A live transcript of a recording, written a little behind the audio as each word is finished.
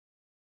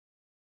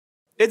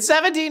It's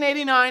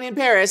 1789 in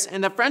Paris,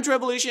 and the French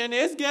Revolution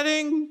is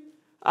getting,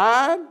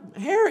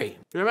 hairy.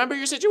 Remember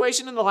your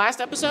situation in the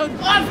last episode?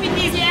 Off with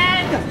his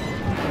head!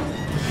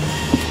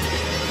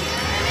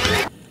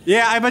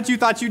 Yeah, I bet you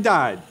thought you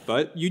died,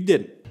 but you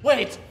didn't.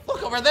 Wait,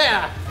 look over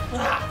there!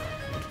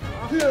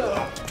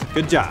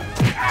 Good job.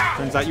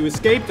 Turns out you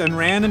escaped and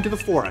ran into the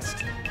forest.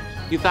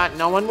 You thought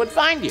no one would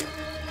find you,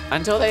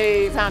 until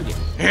they found you.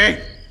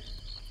 Hey!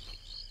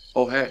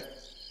 Oh, hey.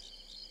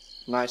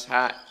 Nice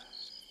hat.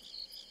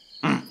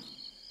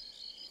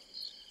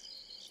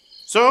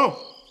 So,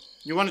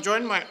 you want to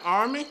join my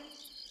army?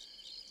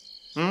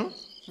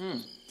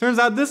 Turns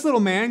out this little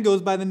man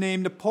goes by the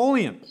name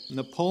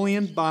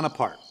Napoleon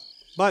Bonaparte.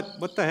 But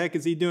what the heck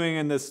is he doing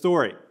in this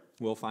story?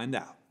 We'll find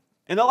out.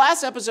 In the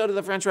last episode of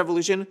the French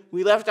Revolution,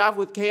 we left off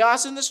with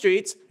chaos in the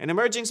streets, an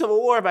emerging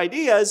civil war of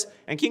ideas,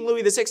 and King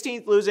Louis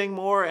XVI losing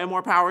more and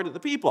more power to the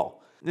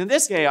people. In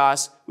this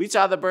chaos, we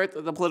saw the birth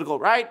of the political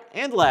right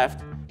and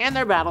left, and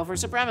their battle for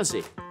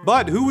supremacy.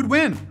 But who would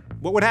win?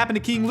 What would happen to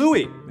King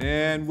Louis?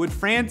 And would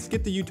France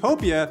get the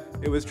utopia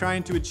it was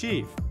trying to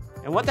achieve?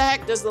 And what the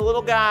heck does the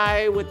little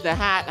guy with the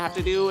hat have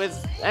to do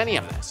with any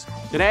of this?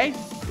 Today,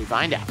 we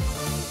find out.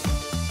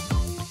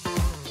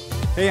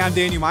 Hey, I'm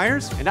Daniel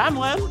Myers. And I'm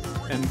Lim.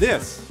 And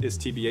this is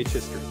TBH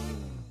History.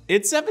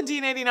 It's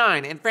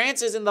 1789, and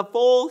France is in the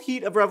full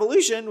heat of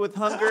revolution with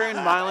hunger and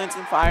violence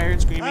and fire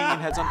and screaming and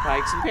heads on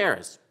pikes in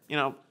Paris. You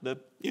know, the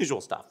usual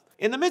stuff.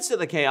 In the midst of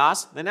the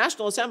chaos, the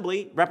National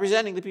Assembly,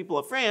 representing the people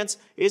of France,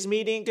 is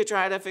meeting to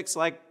try to fix,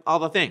 all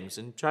the things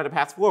and try to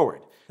path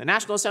forward. The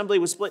National Assembly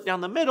was split down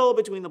the middle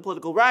between the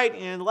political right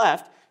and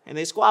left, and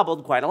they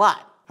squabbled quite a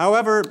lot.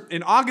 However,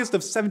 in August of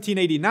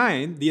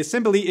 1789, the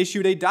Assembly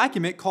issued a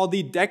document called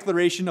the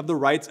Declaration of the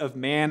Rights of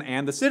Man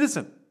and the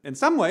Citizen. In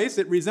some ways,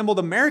 it resembled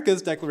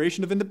America's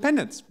Declaration of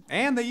Independence,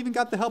 and they even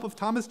got the help of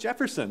Thomas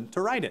Jefferson to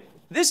write it.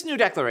 This new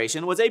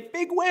declaration was a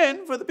big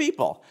win for the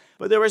people,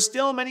 but there were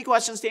still many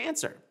questions to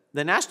answer.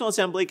 The National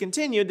Assembly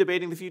continued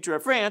debating the future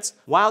of France,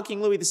 while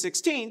King Louis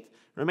XVI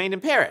remained in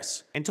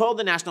Paris, and told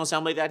the National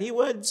Assembly that he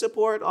would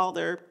support all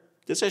their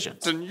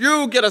decisions. And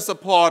you get a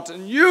support,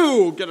 and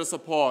you get a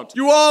support.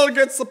 You all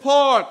get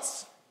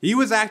supports. He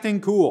was acting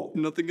cool.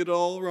 Nothing at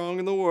all wrong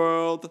in the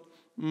world.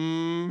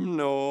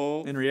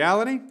 No. In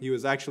reality, he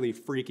was actually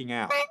freaking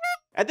out.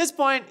 At this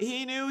point,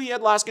 he knew he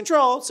had lost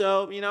control,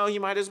 so, he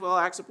might as well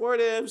act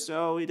supportive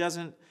so he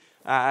doesn't,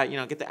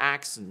 get the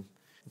axe and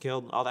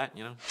kill all that,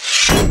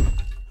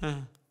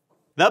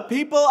 The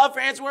people of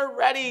France were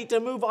ready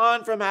to move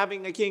on from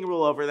having a king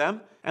rule over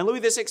them, and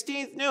Louis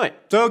XVI knew it.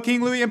 So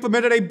King Louis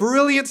implemented a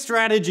brilliant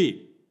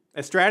strategy.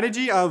 A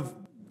strategy of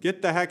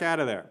get the heck out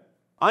of there.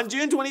 On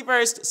June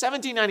 21st,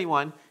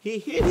 1791, he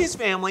hid his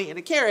family in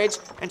a carriage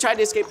and tried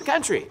to escape the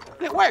country.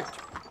 And it worked.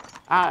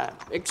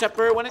 Except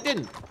for when it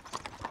didn't.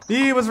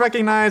 He was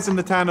recognized in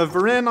the town of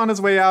Varennes on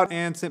his way out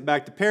and sent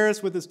back to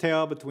Paris with his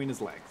tail between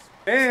his legs.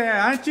 Hey,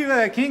 aren't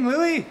you King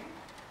Louis?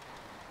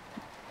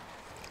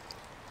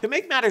 To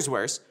make matters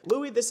worse,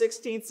 Louis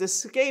XVI's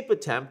escape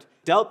attempt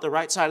dealt the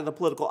right side of the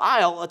political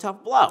aisle a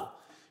tough blow.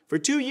 For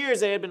 2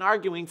 years, they had been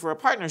arguing for a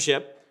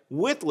partnership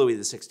with Louis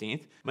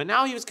XVI, but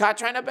now he was caught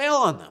trying to bail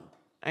on them.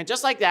 And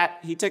just like that,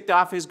 he ticked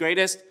off his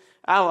greatest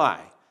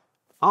ally.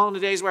 All in a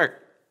day's work.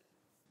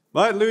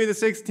 But Louis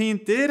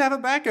XVI did have a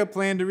backup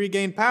plan to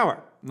regain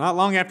power. Not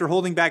long after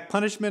holding back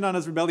punishment on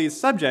his rebellious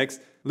subjects,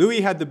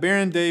 Louis had the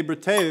Baron de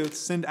Breteuil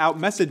send out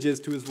messages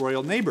to his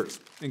royal neighbors,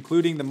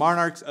 including the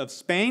monarchs of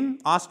Spain,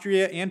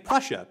 Austria, and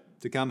Prussia,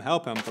 to come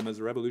help him from his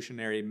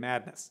revolutionary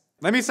madness.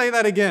 Let me say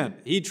that again.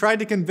 He tried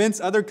to convince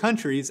other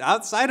countries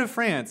outside of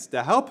France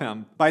to help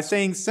him by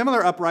saying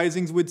similar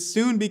uprisings would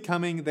soon be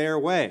coming their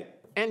way.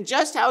 And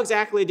just how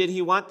exactly did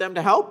he want them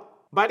to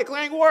help? By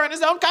declaring war on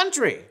his own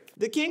country.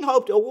 The king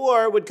hoped a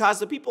war would cause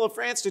the people of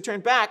France to turn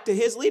back to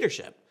his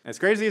leadership. As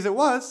crazy as it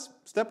was,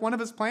 step one of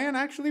his plan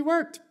actually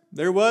worked.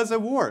 There was a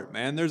war,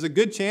 and there's a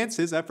good chance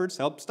his efforts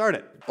helped start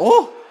it.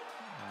 Oh!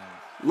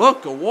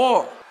 Look, a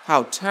war.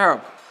 How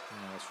terrible.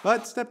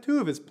 But step two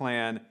of his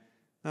plan,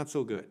 not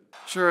so good.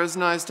 Sure is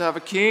nice to have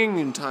a king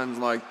in times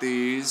like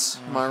these.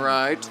 Am I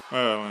right?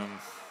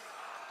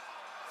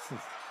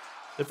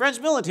 The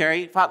French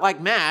military fought like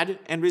mad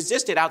and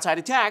resisted outside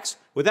attacks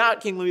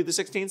without King Louis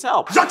XVI's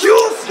help.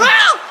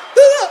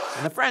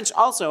 And the French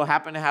also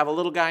happened to have a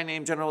little guy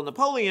named General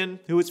Napoleon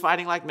who was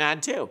fighting like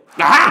mad too.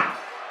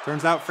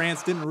 Turns out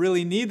France didn't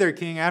really need their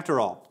king after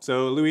all.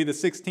 So Louis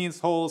XVI's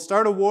whole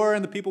start a war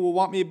and the people will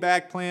want me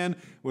back plan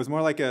was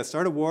more like a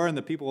start a war and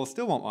the people will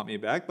still won't want me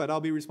back, but I'll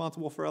be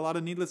responsible for a lot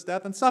of needless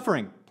death and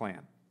suffering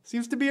plan.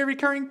 Seems to be a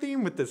recurring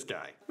theme with this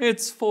guy.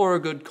 It's for a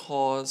good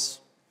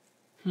cause.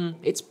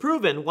 It's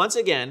proven, once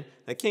again,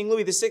 that King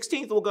Louis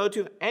XVI will go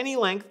to any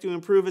length to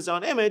improve his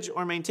own image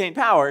or maintain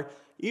power,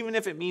 even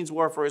if it means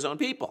war for his own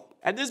people.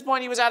 At this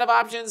point, he was out of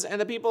options, and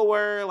the people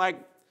were,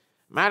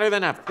 madder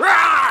than ever.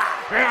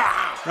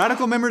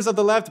 Radical members of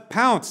the left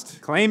pounced,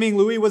 claiming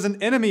Louis was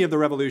an enemy of the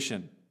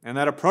revolution, and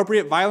that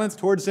appropriate violence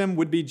towards him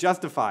would be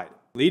justified.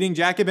 Leading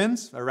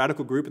Jacobins, a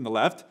radical group in the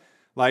left,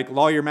 like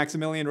lawyer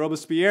Maximilien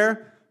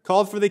Robespierre,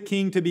 called for the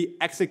king to be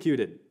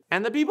executed.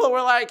 And the people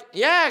were like,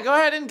 yeah, go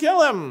ahead and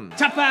kill him.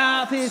 Chop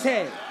off his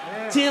head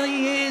till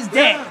he is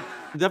dead.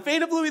 The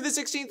fate of Louis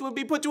XVI would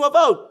be put to a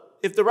vote.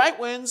 If the right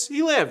wins,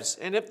 he lives.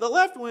 And if the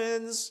left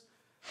wins...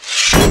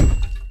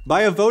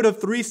 By a vote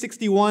of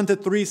 361 to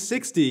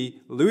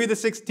 360, Louis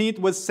XVI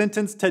was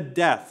sentenced to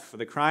death for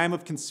the crime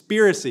of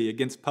conspiracy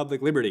against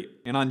public liberty.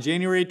 And on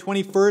January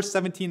 21st,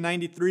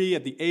 1793,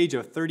 at the age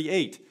of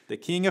 38, the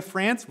King of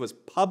France was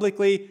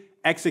publicly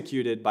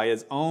executed by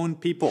his own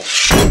people.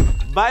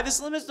 By the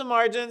slimmest of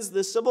margins,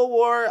 the civil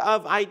war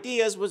of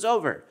ideas was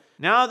over.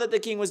 Now that the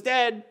king was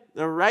dead,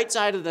 the right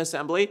side of the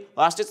assembly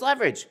lost its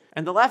leverage,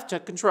 and the left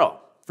took control.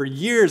 For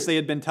years, they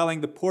had been telling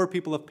the poor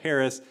people of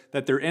Paris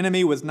that their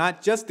enemy was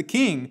not just the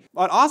king,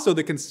 but also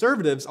the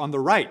conservatives on the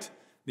right,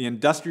 the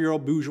industrial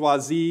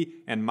bourgeoisie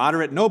and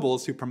moderate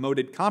nobles who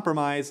promoted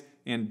compromise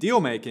and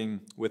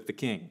deal-making with the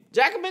king.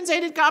 Jacobins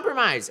hated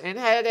compromise and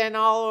had an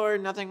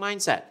all-or-nothing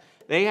mindset.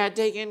 They had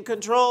taken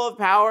control of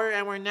power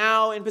and were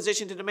now in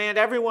position to demand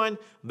everyone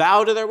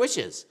bow to their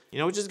wishes. You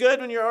know, which is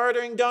good when you're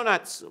ordering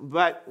donuts,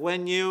 but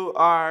when you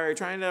are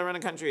trying to run a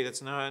country,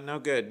 that's no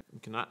good. You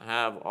cannot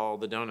have all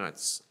the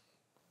donuts.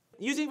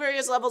 Using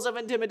various levels of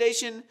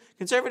intimidation,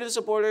 conservative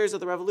supporters of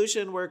the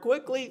revolution were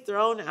quickly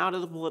thrown out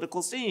of the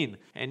political scene,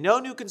 and no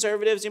new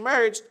conservatives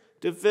emerged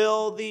to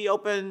fill the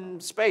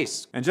open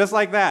space. And just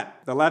like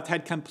that, the left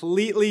had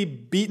completely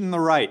beaten the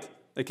right.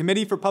 The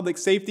Committee for Public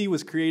Safety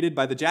was created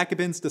by the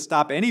Jacobins to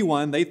stop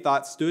anyone they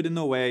thought stood in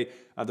the way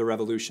of the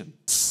revolution.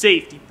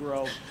 Safety,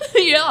 bro.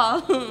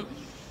 Yeah.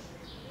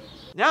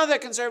 Now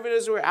that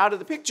conservatives were out of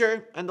the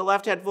picture and the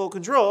left had full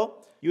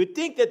control, you would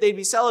think that they'd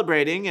be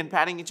celebrating and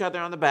patting each other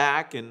on the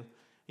back and,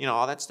 you know,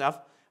 all that stuff.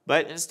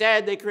 But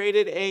instead, they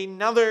created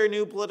another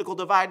new political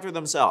divide for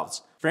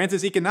themselves.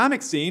 France's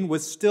economic scene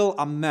was still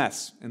a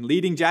mess, and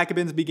leading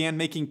Jacobins began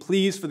making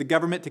pleas for the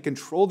government to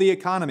control the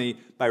economy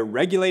by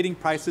regulating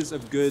prices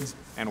of goods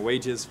and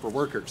wages for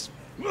workers.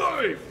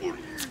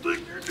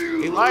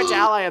 A large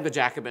ally of the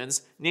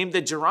Jacobins, named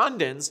the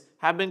Girondins,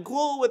 have been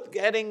cool with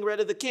getting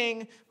rid of the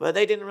king, but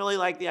they didn't really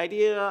like the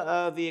idea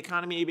of the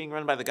economy being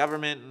run by the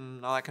government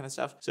and all that kind of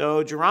stuff.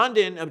 So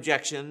Girondin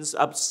objections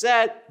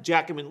upset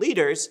Jacobin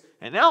leaders,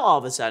 and now all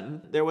of a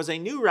sudden, there was a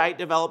new right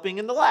developing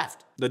in the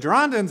left. The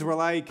Girondins were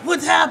like,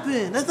 "What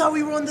happened? I thought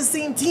we were on the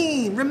same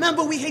team.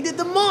 Remember, we hated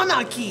the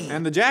monarchy."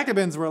 and the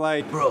Jacobins were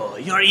like, Bro,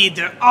 you're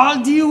either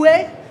all the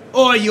way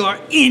or you're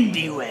in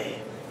the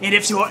way. And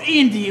if you're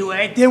in the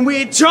way, then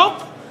we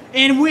chop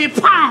and we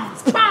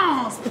pounce.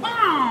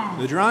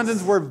 The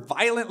Girondins were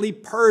violently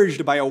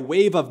purged by a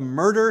wave of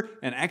murder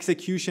and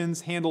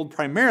executions handled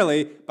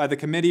primarily by the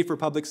Committee for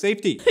Public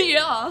Safety.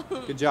 Yeah.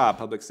 Good job,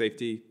 Public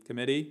Safety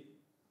Committee.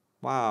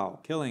 Wow,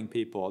 killing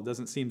people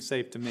doesn't seem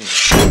safe to me.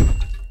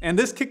 And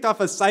this kicked off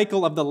a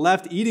cycle of the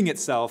left eating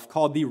itself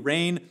called the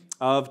Reign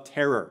of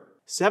Terror.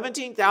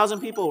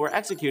 17,000 people were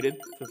executed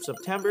from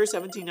September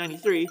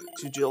 1793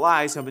 to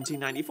July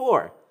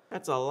 1794.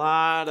 That's a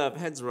lot of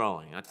heads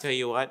rolling. I'll tell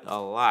you what, a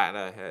lot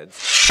of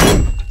heads.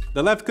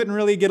 The left couldn't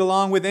really get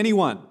along with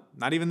anyone,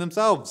 not even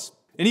themselves.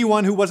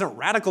 Anyone who wasn't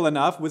radical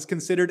enough was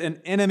considered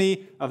an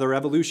enemy of the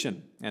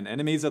revolution, and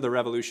enemies of the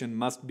revolution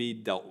must be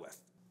dealt with.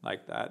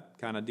 Like that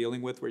kind of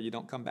dealing with where you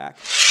don't come back.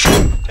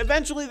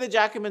 Eventually, the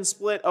Jacobins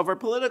split over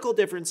political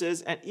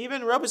differences, and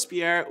even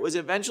Robespierre was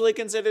eventually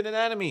considered an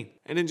enemy.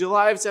 And in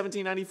July of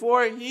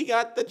 1794, he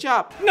got the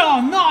chop. No,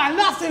 I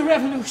love the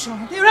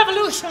revolution. The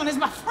revolution is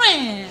my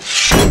friend.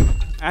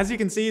 As you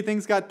can see,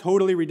 things got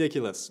totally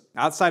ridiculous.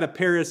 Outside of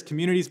Paris,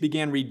 communities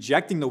began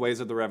rejecting the ways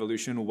of the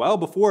revolution well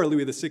before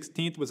Louis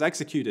XVI was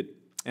executed.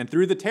 And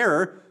through the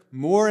terror,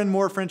 more and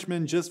more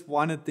Frenchmen just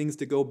wanted things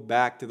to go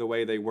back to the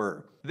way they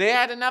were. They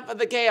had enough of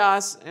the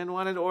chaos and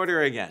wanted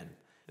order again.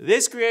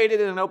 This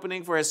created an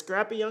opening for a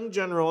scrappy young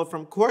general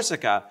from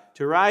Corsica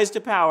to rise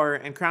to power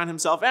and crown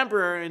himself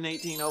emperor in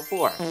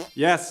 1804.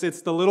 Yes,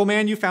 it's the little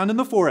man you found in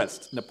the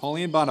forest,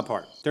 Napoleon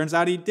Bonaparte. Turns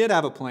out he did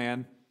have a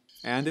plan,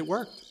 and it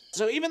worked.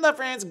 So even though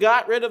France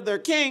got rid of their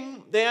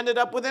king, they ended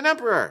up with an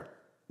emperor.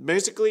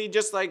 Basically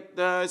just like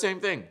the same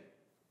thing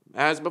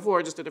as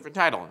before, just a different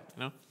title,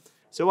 you know?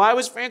 So why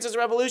was France's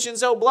revolution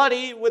so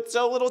bloody with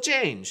so little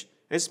change,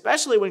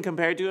 especially when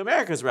compared to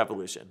America's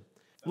revolution?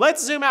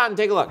 Let's zoom out and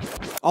take a look.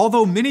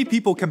 Although many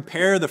people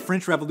compare the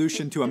French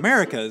Revolution to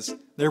America's,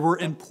 there were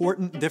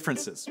important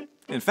differences.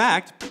 In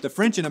fact, the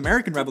French and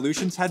American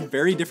revolutions had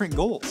very different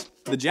goals.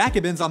 The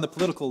Jacobins on the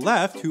political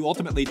left, who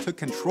ultimately took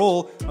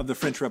control of the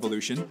French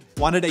Revolution,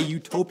 wanted a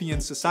utopian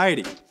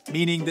society,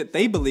 meaning that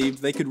they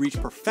believed they could reach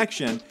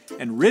perfection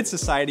and rid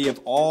society of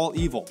all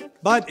evil.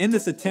 But in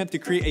this attempt to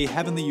create a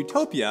heavenly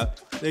utopia,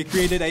 they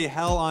created a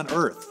hell on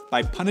earth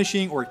by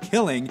punishing or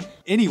killing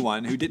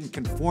anyone who didn't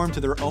conform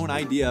to their own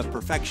idea of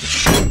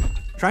perfection.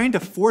 Trying to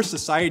force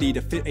society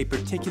to fit a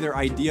particular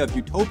idea of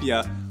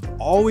utopia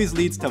always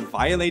leads to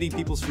violating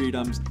people's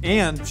freedoms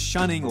and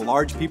shunning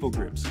large people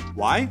groups.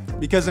 Why?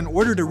 Because in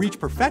order to reach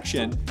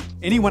perfection,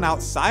 anyone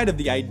outside of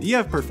the idea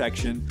of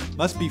perfection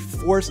must be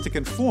forced to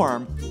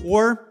conform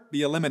or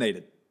be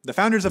eliminated. The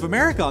founders of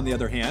America, on the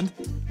other hand,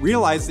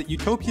 realized that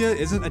utopia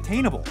isn't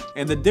attainable,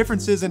 and the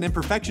differences and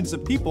imperfections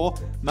of people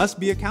must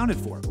be accounted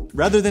for.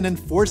 Rather than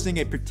enforcing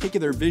a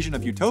particular vision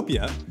of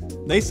utopia,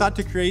 they sought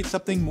to create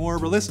something more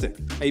realistic,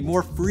 a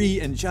more free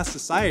and just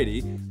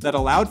society that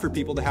allowed for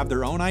people to have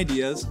their own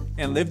ideas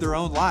and live their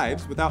own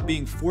lives without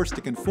being forced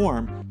to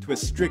conform to a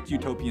strict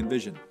utopian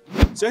vision.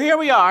 So here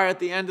we are at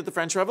the end of the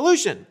French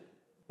Revolution,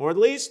 or at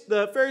least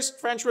the first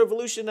French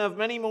Revolution of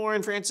many more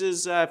in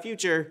France's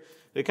future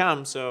to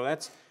come, so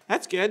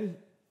that's good.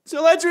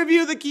 So let's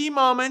review the key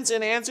moments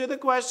and answer the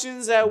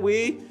questions that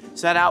we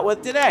set out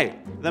with today.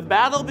 The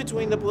battle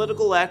between the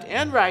political left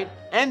and right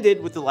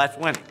ended with the left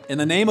winning. In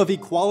the name of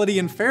equality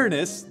and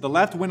fairness, the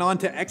left went on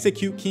to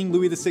execute King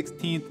Louis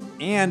XVI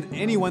and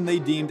anyone they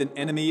deemed an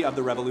enemy of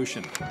the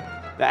revolution.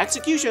 The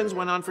executions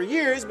went on for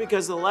years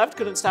because the left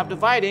couldn't stop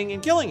dividing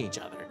and killing each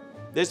other,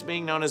 this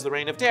being known as the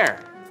Reign of Terror.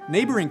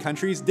 Neighboring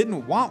countries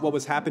didn't want what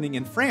was happening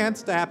in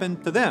France to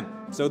happen to them,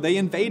 so they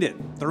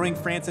invaded, throwing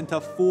France into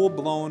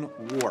full-blown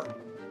war.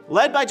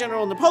 Led by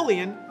General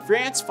Napoleon,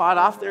 France fought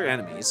off their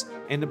enemies,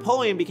 and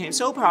Napoleon became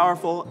so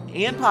powerful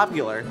and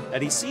popular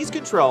that he seized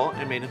control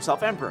and made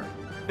himself emperor.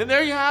 And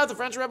there you have the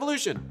French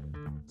Revolution.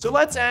 So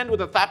let's end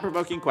with a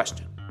thought-provoking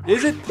question.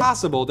 Is it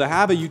possible to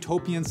have a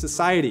utopian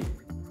society?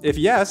 If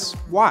yes,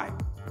 why?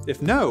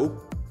 If no,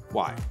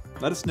 why?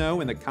 Let us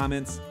know in the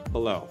comments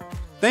below.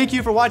 Thank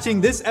you for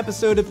watching this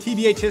episode of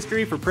TBH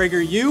History for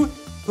PragerU.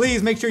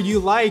 Please make sure you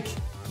like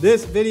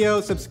this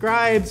video,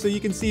 subscribe so you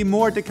can see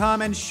more to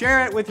come, and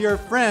share it with your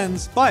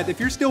friends. But if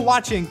you're still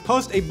watching,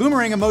 post a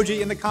boomerang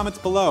emoji in the comments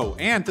below.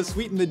 And to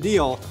sweeten the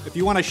deal, if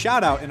you want a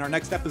shout out in our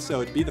next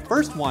episode, be the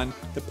first one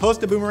to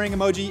post a boomerang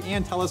emoji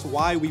and tell us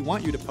why we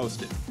want you to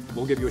post it.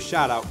 We'll give you a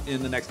shout out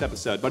in the next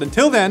episode. But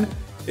until then,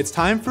 it's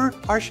time for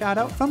our shout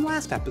out from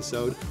last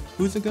episode.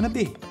 Who's it gonna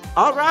be?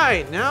 All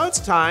right, now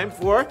it's time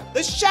for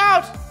the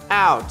shout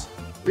out.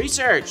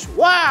 Research.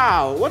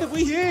 Wow, what have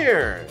we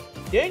here?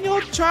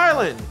 Daniel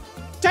Charlin.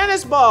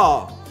 Tennis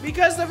ball.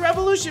 Because the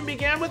revolution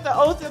began with the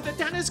oath of the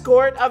tennis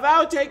court, a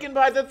vow taken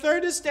by the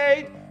Third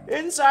Estate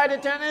inside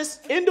an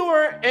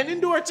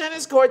indoor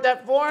tennis court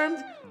that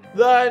formed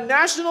the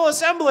National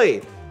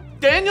Assembly.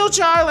 Daniel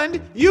Charland,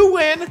 you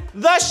win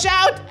the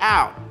shout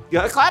out.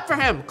 Clap for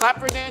him. Clap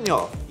for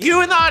Daniel.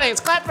 You in the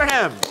audience, clap for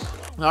him.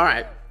 All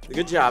right,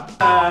 good job.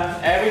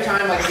 Every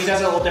time, like if he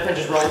does it a little different,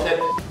 just roll with it.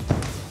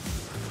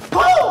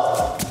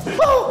 Whoa!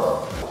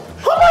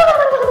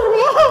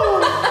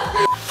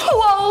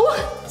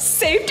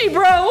 Safety,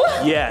 bro!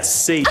 Yes,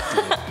 safety.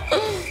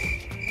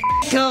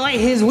 Kill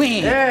his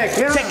win. Yeah,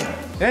 kill him.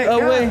 Hey, kill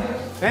away. him.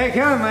 Hey,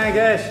 kill him, my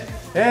gosh.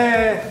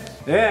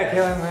 Yeah,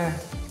 kill him, man.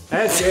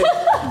 That's good.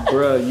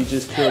 Bro, you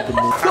just killed the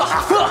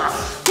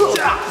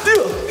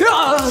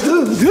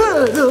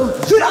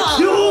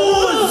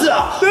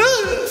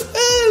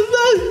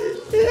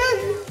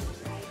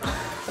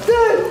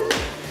movie.